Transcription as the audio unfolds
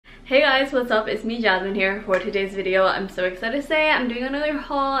Hey guys, what's up? It's me, Jasmine here. For today's video, I'm so excited to say I'm doing another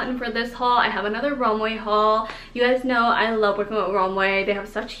haul, and for this haul, I have another ROMWE haul. You guys know I love working with ROMWE. They have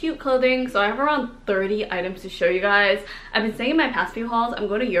such cute clothing, so I have around 30 items to show you guys. I've been saying in my past few hauls, I'm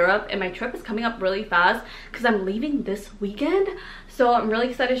going to Europe, and my trip is coming up really fast because I'm leaving this weekend. So I'm really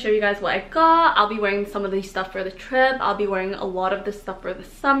excited to show you guys what I got. I'll be wearing some of these stuff for the trip. I'll be wearing a lot of this stuff for the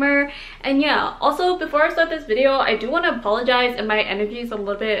summer. And yeah, also before I start this video, I do want to apologize if my energy is a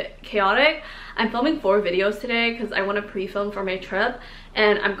little bit chaotic. I'm filming 4 videos today because I want to pre-film for my trip,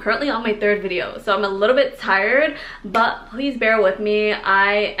 and I'm currently on my 3rd video, so I'm a little bit tired, but please bear with me.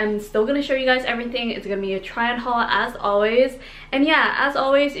 I am still going to show you guys everything. It's going to be a try-on haul as always. And yeah, as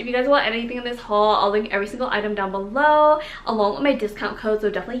always, if you guys want anything in this haul, I'll link every single item down below along with my discount code, so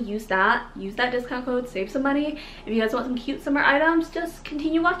definitely use that discount code, save some money. If you guys want some cute summer items, just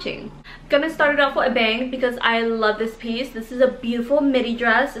continue watching. Gonna start it off with a bang because I love this piece. This is a beautiful midi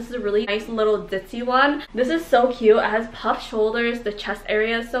dress. This is a really nice little ditzy one. This is so cute. It has puffed shoulders. The chest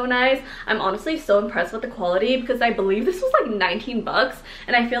area is so nice. I'm honestly so impressed with the quality because I believe this was like 19 bucks,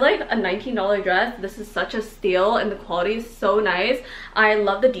 and I feel like a $19 dress, this is such a steal, and the quality is so nice. I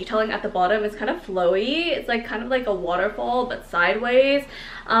love the detailing at the bottom. It's kind of flowy. It's like kind of like a waterfall but sideways.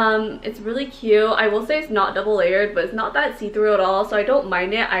 It's really cute. I will say it's not double layered, but it's not that see-through at all, so I don't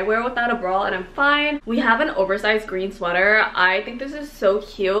mind it. I wear it without a bra and I'm fine. We have an oversized green sweater. I think this is so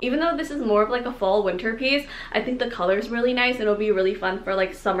cute. Even though this is more of like a fall winter piece, I think the color is really nice and it'll be really fun for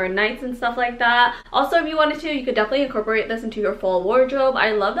like summer nights and stuff like that. Also, if you wanted to, you could definitely incorporate this into your fall wardrobe.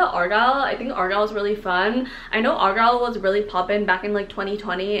 I love the argyle. I think argyle is really fun. I know argyle was really poppin' back in like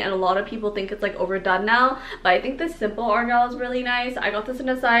 2020, and a lot of people think it's like overdone now, but I think this simple argyle is really nice. I got this in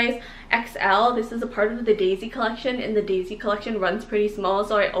a size XL. This is a part of the Daisy collection, and the Daisy collection runs pretty small,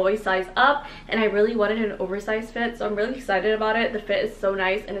 so I always size up, and I really wanted an oversized fit, so I'm really excited about it. The fit is so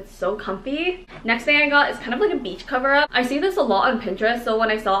nice and it's so comfy. Next thing I got is kind of like a beach cover up. I see this a lot on Pinterest, so when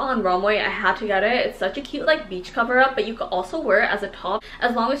I saw it on ROMWE, I had to get it. It's such a cute like beach cover up, but you could also wear it as a top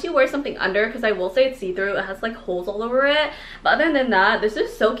as long as you wear something under, because I will say it's see-through. It has like holes all over it, but other than that, this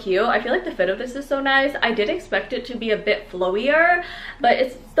is so cute. I feel like the fit of this is so nice. I did expect it to be a bit flowier, but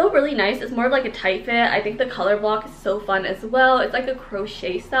it's still really nice. It's more of like a tight fit. I think the color block is so fun as well. It's like a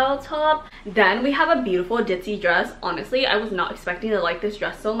crochet style top. Then we have a beautiful ditzy dress. Honestly, I was not expecting to like this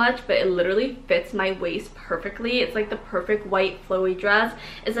dress so much, but it literally fits my waist perfectly. It's like the perfect white flowy dress.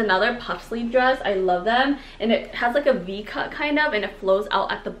 It's another puff sleeve dress. I love them, and it has like a V cut kind of, and it flows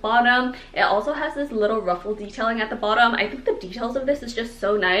out at the bottom. It also has this little ruffle detailing at the bottom. I think the details of this is just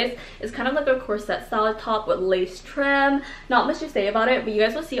so nice. It's kind of like a corset style top with lace trim. Not much to say about it, but you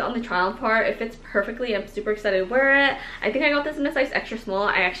guys will see on the try on part. It fits perfectly. I'm super excited to wear it. I think I got this in a size extra small.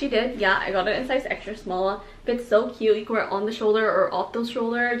 I actually did. Yeah, I got it in size extra small. Fits so cute. You can wear it on the shoulder or off the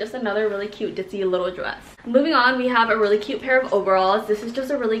shoulder. Just another really cute ditzy little dress. Moving on, we have a really cute pair of overalls. This is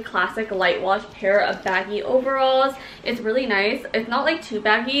just a really classic light wash pair of baggy overalls. It's really nice. It's not like too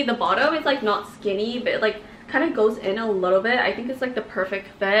baggy. The bottom is like not skinny, but it like kind of goes in a little bit. I think it's like the perfect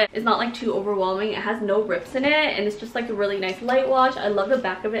fit. It's not like too overwhelming. It has no rips in it, and it's just like a really nice light wash. I love the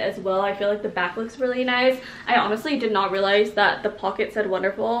back of it as well. I feel like the back looks really nice. I honestly did not realize that the pocket said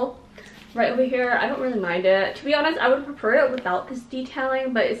wonderful right over here. I don't really mind it. To be honest, I would prefer it without this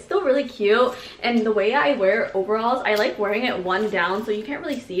detailing, but it's still really cute. And the way I wear overalls, I like wearing it one down, so you can't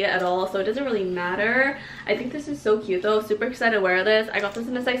really see it at all, so it doesn't really matter. I think this is so cute though. Super excited to wear this. I got this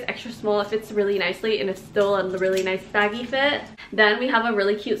in a size extra small. It fits really nicely, and it's still a really nice baggy fit. Then we have a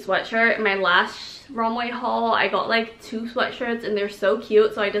really cute sweatshirt. In my last ROMWE haul, I got like 2 sweatshirts, and they're so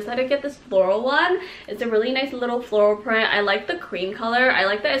cute, so I decided to get this floral one. It's a really nice little floral print. I like the cream color. I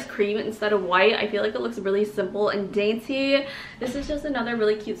like that it's cream instead of white. I feel like it looks really simple and dainty. This is just another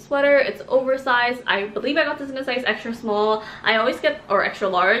really cute sweater. It's oversized. I believe I got this in a size extra small. I always get, or extra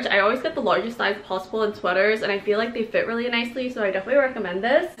large. I always get the largest size possible in sweaters, and I feel like they fit really nicely, so I definitely recommend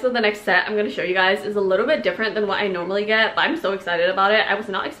this. So the next set I'm going to show you guys is a little bit different than what I normally get, but I'm so excited about it. I was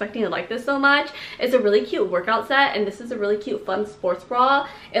not expecting to like this so much. It's a really cute workout set, and this is a really cute fun sports bra.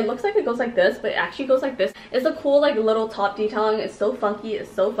 It looks like it goes like this, but it actually goes like this. It's a cool like little top detailing. It's so funky.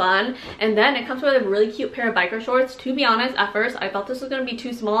 It's so fun. And then it comes with a really cute pair of biker shorts. To be honest, at first I thought this was going to be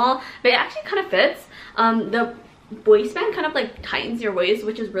too small, but it actually kind of fits. The waistband kind of like tightens your waist,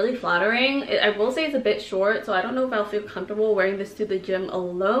 which is really flattering. I will say it's a bit short, so I don't know if I'll feel comfortable wearing this to the gym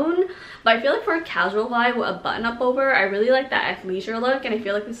alone, but I feel like for a casual vibe with a button up over, I really like that athleisure look, and I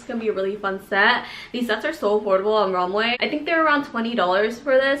feel like this is gonna be a really fun set. These sets are so affordable on ROMWE. I think they're around $20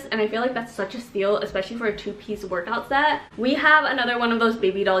 for this, and I feel like that's such a steal, especially for a two-piece workout set. We have another one of those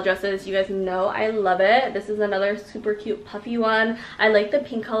baby doll dresses. You guys know I love it. This is another super cute puffy one. I like the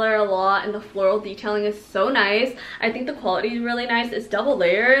pink color a lot, and the floral detailing is so nice. I think the quality is really nice. It's double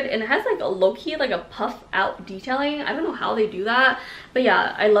layered, and it has like a low-key like a puff out detailing. I don't know how they do that, but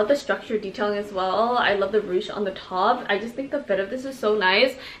yeah, I love the structured detailing as well. I love the ruche on the top. I just think the fit of this is so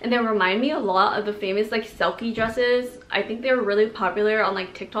nice, and they remind me a lot of the famous like Selkie dresses. I think they were really popular on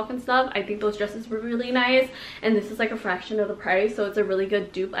like TikTok and stuff. I think those dresses were really nice, and this is like a fraction of the price, so it's a really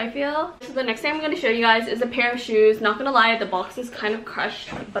good dupe, I feel. So the next thing I'm going to show you guys is a pair of shoes. Not gonna lie, the box is kind of crushed,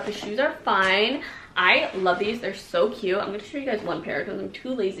 but the shoes are fine. I love these. They're so cute. I'm going to show you guys one pair because I'm too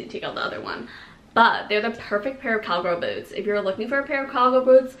lazy to take out the other one. But they're the perfect pair of cowgirl boots. If you're looking for a pair of cowgirl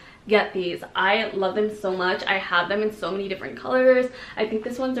boots, get these. I love them so much. I have them in so many different colors. I think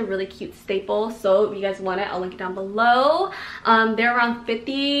this one's a really cute staple, so if you guys want it, I'll link it down below. They're around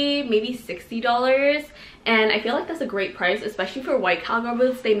 $50, maybe $60, and I feel like that's a great price, especially for white cowgirl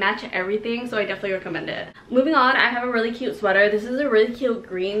boots. They match everything, so I definitely recommend it. Moving on, I have a really cute sweater. This is a really cute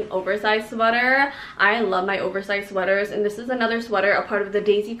green oversized sweater. I love my oversized sweaters, and this is another sweater, a part of the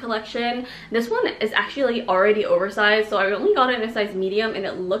Daisy collection. This one is actually already oversized, so I only got it in a size medium, and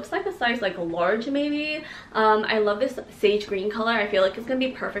it looks like a size like large maybe. I love this sage green color. I feel like it's gonna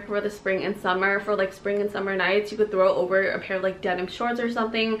be perfect for the spring and summer. For like spring and summer nights, you could throw over a pair of like denim shorts or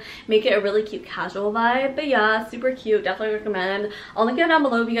something, make it a really cute casual vibe. But yeah, super cute. Definitely recommend. I'll link it down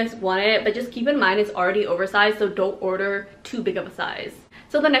below if you guys want it, but just keep in mind it's already oversized, so don't order too big of a size.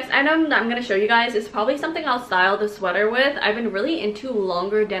 So the next item that I'm going to show you guys is probably something I'll style the sweater with. I've been really into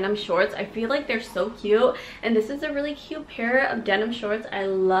longer denim shorts. I feel like they're so cute, and this is a really cute pair of denim shorts I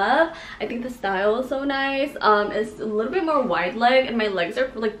love. I think the style is so nice. It's a little bit more wide leg, and my legs are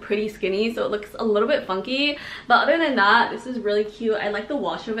like pretty skinny, so it looks a little bit funky. But other than that, this is really cute. I like the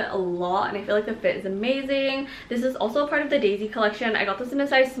wash of it a lot, and I feel like the fit is amazing. This is also a part of the Daisy collection. I got this in a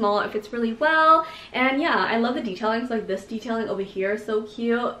size small. It fits really well, and yeah, I love the detailing. So like this detailing over here is so cute.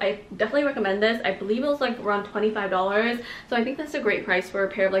 I definitely recommend this. I believe it was like around $25, so I think that's a great price for a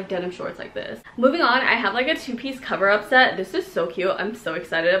pair of like denim shorts like this. Moving on, I have like a two-piece cover-up set. This is so cute. I'm so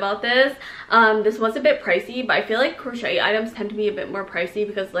excited about this. This was a bit pricey, but I feel like crochet items tend to be a bit more pricey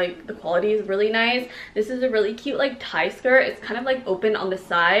because like the quality is really nice. This is a really cute like tie skirt. It's kind of like open on the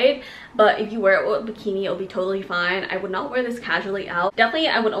side, but if you wear it with a bikini, it'll be totally fine. I would not wear this casually out. Definitely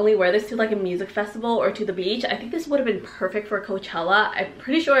I would only wear this to like a music festival or to the beach. I think this would have been perfect for Coachella. I'm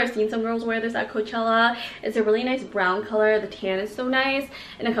pretty sure I've seen some girls wear this at Coachella. It's a really nice brown color. The tan is so nice,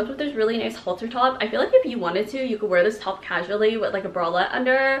 and it comes with this really nice halter top. I feel like if you wanted to, you could wear this top casually with like a bralette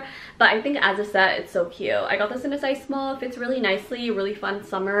under, but I think as a set, it's so cute. I got this in a size small. It fits really nicely. Really fun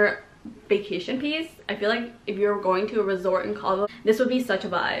summer vacation piece. I feel like if you're going to a resort in Cabo, this would be such a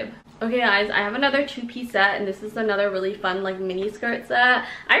vibe. Okay guys, I have another two-piece set, and this is another really fun like mini skirt set.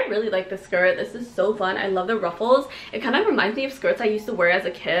 I really like this skirt. This is so fun. I love the ruffles. It kind of reminds me of skirts I used to wear as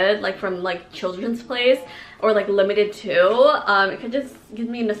a kid, like from like Children's Place or like Limited Too. It could just give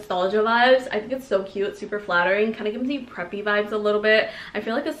me nostalgia vibes. I think it's so cute, super flattering, kind of gives me preppy vibes a little bit. I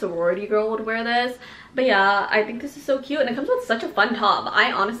feel like a sorority girl would wear this. But yeah, I think this is so cute, and it comes with such a fun top.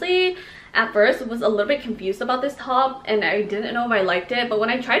 I honestly at first was a little bit confused about this top, and I didn't know if I liked it, but when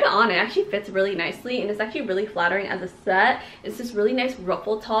I tried it on, it actually fits really nicely, and it's actually really flattering as a set. It's this really nice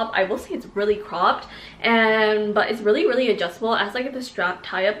ruffle top. I will say it's really cropped, but it's really adjustable. It has like the strap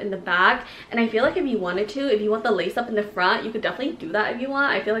tie up in the back, and I feel like if you wanted to, if you want the lace up in the front, you could definitely do that if you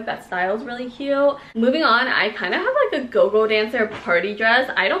want. I feel like that style is really cute. Moving on, I kind of have like a go-go dancer party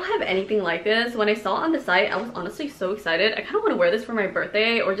dress. I don't have anything like this. When I saw it on the site, I was honestly so excited. I kind of want to wear this for my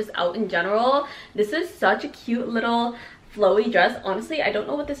birthday or just out in general. This is such a cute little flowy dress. Honestly, I don't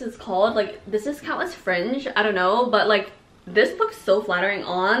know what this is called. Like, this is count as fringe, I don't know, but like this looks so flattering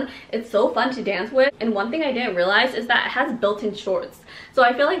on. It's so fun to dance with. And one thing I didn't realize is that it has built-in shorts, so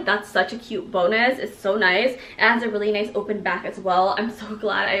I feel like that's such a cute bonus. It's so nice. It has a really nice open back as well. I'm so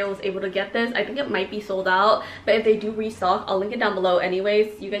glad I was able to get this. I think it might be sold out, but if they do restock, I'll link it down below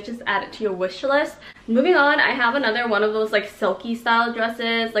anyways. You guys just add it to your wish list. Moving on, I have another one of those like silky style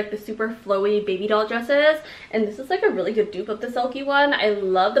dresses, like the super flowy baby doll dresses, and this is like a really good dupe of the silky one. I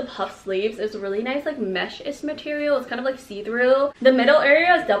love the puff sleeves. It's a really nice like mesh-ish material. It's kind of like see-through. The middle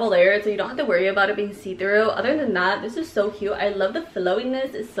area is double layered, so you don't have to worry about it being see-through. Other than that, this is so cute. I love the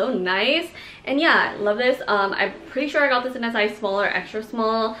flowiness. It's so nice. And yeah, I love this. I'm pretty sure I got this in a size small or extra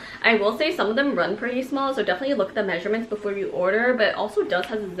small. I will say some of them run pretty small, so definitely look at the measurements before you order, but it also does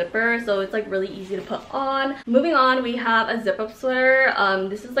have a zipper, so it's like really easy to put on. Moving on, we have a zip-up sweater.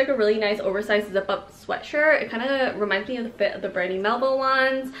 This is like a really nice oversized zip-up sweatshirt. It kind of reminds me of the fit of the Brandy Melville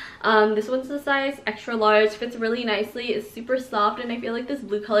ones. This one's the size extra large, fits really nicely. It's super soft, and I feel like this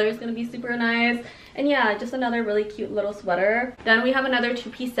blue color is going to be super nice. And yeah, just another really cute little sweater. Then we have another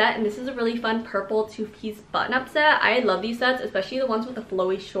two-piece set, and this is a really fun purple two-piece button-up set. I love these sets, especially the ones with the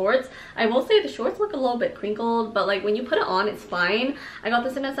flowy shorts. I will say the shorts look a little bit crinkled, but like when you put it on, it's fine. I got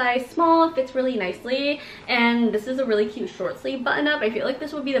this in a size small, fits really nicely, and this is a really cute short sleeve button-up. I feel like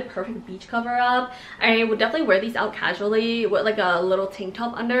this would be the perfect beach cover-up. I would definitely wear these out casually with like a little tank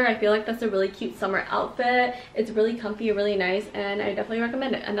top under. I feel like that's a really cute summer outfit. It's really comfy, really nice, and I definitely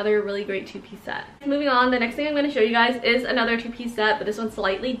recommend it. Another really great two-piece set. Moving on, the next thing I'm going to show you guys is another two-piece set, but this one's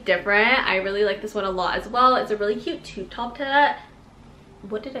slightly different. I really like this one a lot as well. It's a really cute tube top set.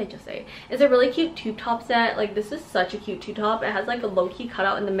 What did I just say? It's a really cute tube top set. Like, this is such a cute tube top. It has like a low-key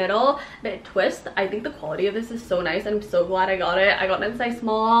cutout in the middle, but it twists. I think the quality of this is so nice. I'm so glad I got it. I got it in size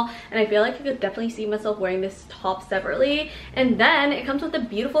small, and I feel like I could definitely see myself wearing this top separately. And then it comes with a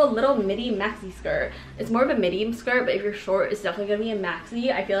beautiful little midi maxi skirt. It's more of a medium skirt, but if you're short, it's definitely gonna be a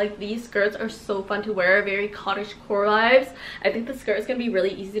maxi. I feel like these skirts are so fun to wear, very cottage core vibes. I think the skirt is gonna be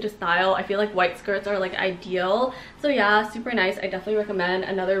really easy to style. I feel like white skirts are like ideal. So yeah, super nice. I definitely recommend.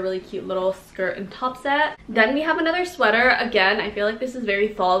 Another really cute little skirt and top set. Then we have another sweater. Again, I feel like this is very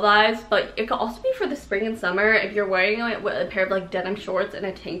fall vibes, but it could also be for the spring and summer if you're wearing it with a pair of like denim shorts and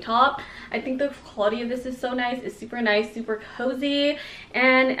a tank top. I think the quality of this is so nice. It's super nice, super cozy,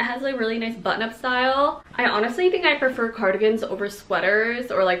 and it has a really nice button-up style. I honestly think I prefer cardigans over sweaters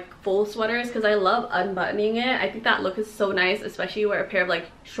or like full sweaters because I love unbuttoning it. I think that look is so nice, especially with a pair of like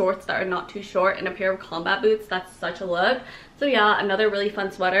shorts that are not too short and a pair of combat boots. That's such a look. So yeah, another really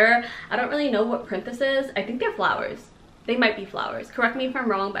fun sweater. I don't really know what print this is. I think they're flowers. They might be flowers. Correct me if I'm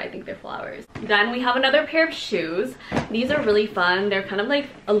wrong, but I think they're flowers. Then we have another pair of shoes. These are really fun. They're kind of like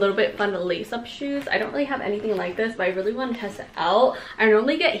a little bit fun to lace up shoes. I don't really have anything like this, but I really want to test it out. I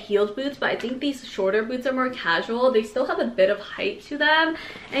normally get heeled boots, but I think these shorter boots are more casual. They still have a bit of height to them.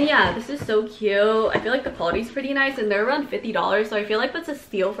 And yeah, this is so cute. I feel like the quality is pretty nice, and they're around $50, so I feel like that's a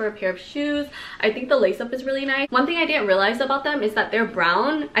steal for a pair of shoes. I think the lace up is really nice. One thing I didn't realize about them is that they're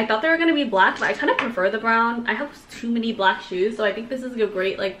brown. I thought they were going to be black, but I kind of prefer the brown. I have too many black shoes, so I think this is a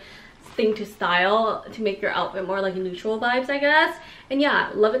great like thing to style to make your outfit more like neutral vibes, I guess. And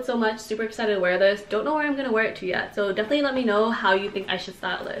yeah, love it so much. Super excited to wear this. Don't know where I'm gonna wear it to yet, so definitely let me know how you think I should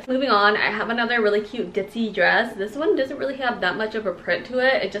style this. Moving on, I have another really cute ditzy dress. This one doesn't really have that much of a print to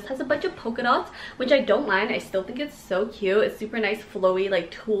it. It just has a bunch of polka dots, which I don't mind. I still think it's so cute. It's super nice, flowy, like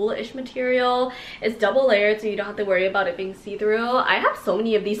tulle-ish material. It's double layered, so you don't have to worry about it being see-through. I have so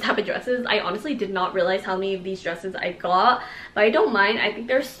many of these type of dresses. I honestly did not realize how many of these dresses I got, but I don't mind. I think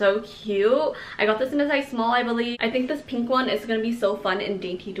they're so cute. I got this in a size small, I believe. I think this pink one is gonna be so fun and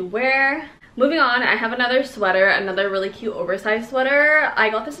dainty to wear. Moving on, I have another sweater, another really cute oversized sweater. I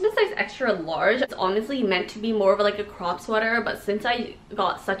got this in a size extra large. It's honestly meant to be more of like a crop sweater, but since I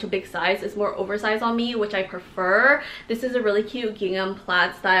got such a big size, it's more oversized on me, which I prefer. This is a really cute gingham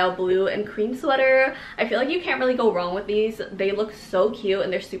plaid style blue and cream sweater. I feel like you can't really go wrong with these. They look so cute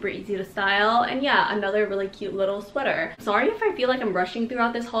and they're super easy to style. And yeah, another really cute little sweater. Sorry if I feel like I'm rushing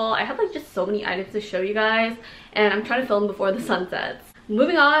throughout this haul. I have like just so many items to show you guys, and I'm trying to film before the sun sets.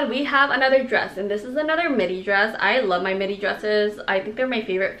 Moving on, we have another dress, and this is another midi dress. I love my midi dresses. I think they're my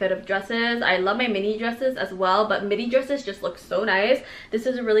favorite fit of dresses. I love my mini dresses as well, but midi dresses just look so nice. This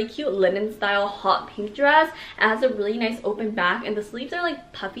is a really cute linen style hot pink dress. It has a really nice open back, and the sleeves are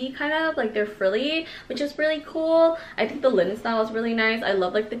like puffy, kind of like they're frilly, which is really cool. I think the linen style is really nice. I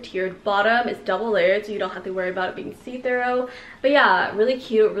love like the tiered bottom. It's double layered, so you don't have to worry about it being see-through. But yeah, really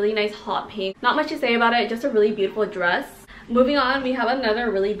cute, really nice hot pink. Not much to say about it, just a really beautiful dress. Moving on, we have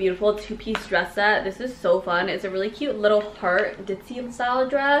another really beautiful two-piece dress set. This is so fun. It's a really cute little heart ditzy style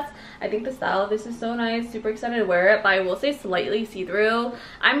dress. I think the style of this is so nice. Super excited to wear it, but I will say slightly see-through.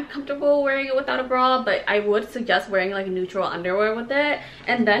 I'm comfortable wearing it without a bra, but I would suggest wearing like neutral underwear with it.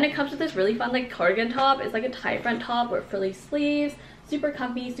 And then it comes with this really fun like cardigan top. It's like a tie front top with frilly sleeves. super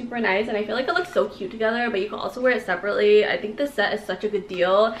comfy, super nice, and I feel like it looks so cute together, but you can also wear it separately. I think this set is such a good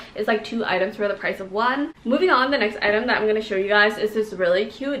deal. It's like 2 items for the price of 1. Moving on, the next item that I'm going to show you guys is this really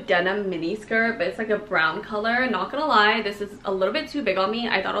cute denim mini skirt, but it's like a brown color. Not gonna lie, this is a little bit too big on me.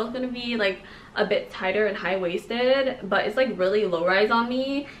 I thought it was going to be like a bit tighter and high-waisted, but it's like really low-rise on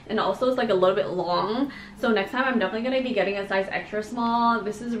me, and also it's like a little bit long. So next time I'm definitely going to be getting a size extra small.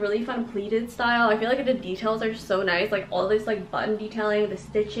 This is really fun pleated style. I feel like the details are so nice, like all this like button detailing, the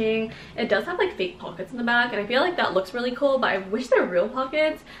stitching. It does have like fake pockets in the back, and I feel like that looks really cool, but I wish they're real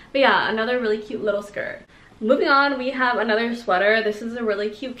pockets. But yeah, another really cute little skirt. Moving on, we have another sweater. This is a really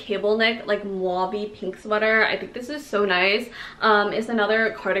cute cable neck, like mauve pink sweater. I think this is so nice. It's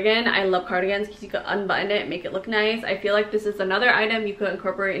another cardigan. I love cardigans because you could unbutton it, make it look nice. I feel like this is another item you could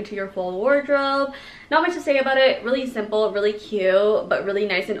incorporate into your fall wardrobe. Not much to say about it. Really simple, really cute, but really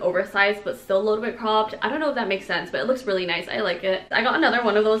nice and oversized, but still a little bit cropped. I don't know if that makes sense, but it looks really nice. I like it. I got another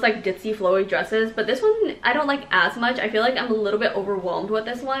one of those like ditzy flowy dresses, but this one I don't like as much. I feel like I'm a little bit overwhelmed with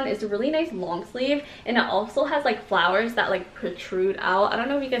this one. It's a really nice long sleeve, and it also has like flowers that like protrude out. I don't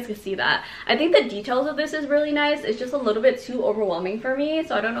know if you guys can see that. I think the details of this is really nice. It's just a little bit too overwhelming for me,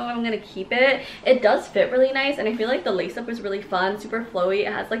 so I don't know if I'm gonna keep it. It does fit really nice, and I feel like the lace up is really fun, super flowy.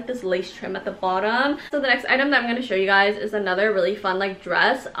 It has like this lace trim at the bottom. So the next item that I'm going to show you guys is another really fun like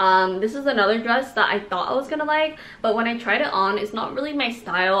dress. This is another dress that I thought I was gonna like, but when I tried it on, it's not really my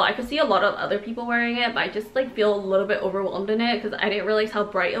style. I could see a lot of other people wearing it, but I just like feel a little bit overwhelmed in it because I didn't realize how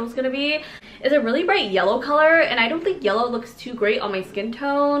bright it was gonna be. It's a really bright yellow color, and I don't think yellow looks too great on my skin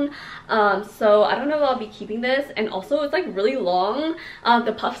tone. So I don't know if I'll be keeping this. And also it's like really long.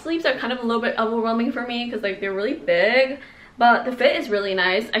 The puff sleeves are kind of a little bit overwhelming for me because like they're really big. But the fit is really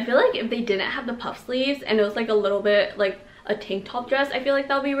nice. I feel like if they didn't have the puff sleeves and it was like a little bit like a tank top dress, I feel like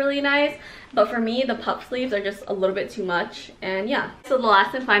that would be really nice. But for me, the puff sleeves are just a little bit too much. And yeah. So the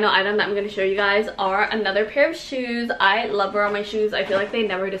last and final item that I'm going to show you guys are another pair of shoes. I love wearing my shoes. I feel like they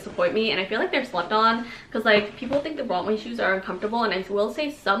never disappoint me, and I feel like they're slept on because like people think the ROMWE shoes are uncomfortable, and I will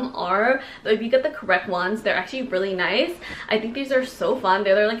say some are, but if you get the correct ones, they're actually really nice. I think these are so fun.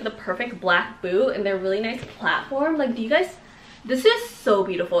 They're like the perfect black boot, and they're really nice platform. Like, do you guys... This is so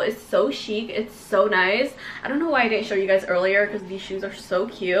beautiful. It's so chic. It's so nice. I don't know why I didn't show you guys earlier because these shoes are so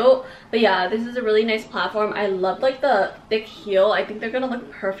cute. But yeah, this is a really nice platform. I love like the thick heel. I think they're gonna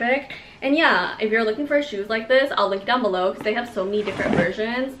look perfect. And yeah, if you're looking for shoes like this, I'll link down below because they have so many different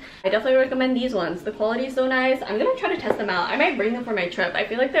versions. I definitely recommend these ones. The quality is so nice. I'm gonna try to test them out. I might bring them for my trip. I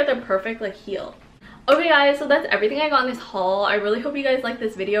feel like they're the perfect like heel. Okay guys, so that's everything I got in this haul. I really hope you guys liked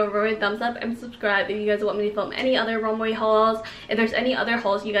this video. Remember to thumbs up and subscribe if you guys want me to film any other ROMWE hauls. If there's any other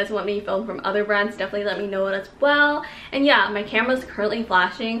hauls you guys want me to film from other brands, definitely let me know as well. And yeah, my camera's currently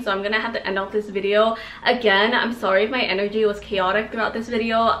flashing, so I'm gonna have to end off this video. Again, I'm sorry if my energy was chaotic throughout this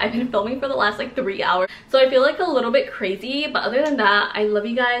video. I've been filming for the last like 3 hours, so I feel like a little bit crazy, but other than that, I love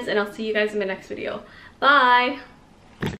you guys, and I'll see you guys in my next video. Bye!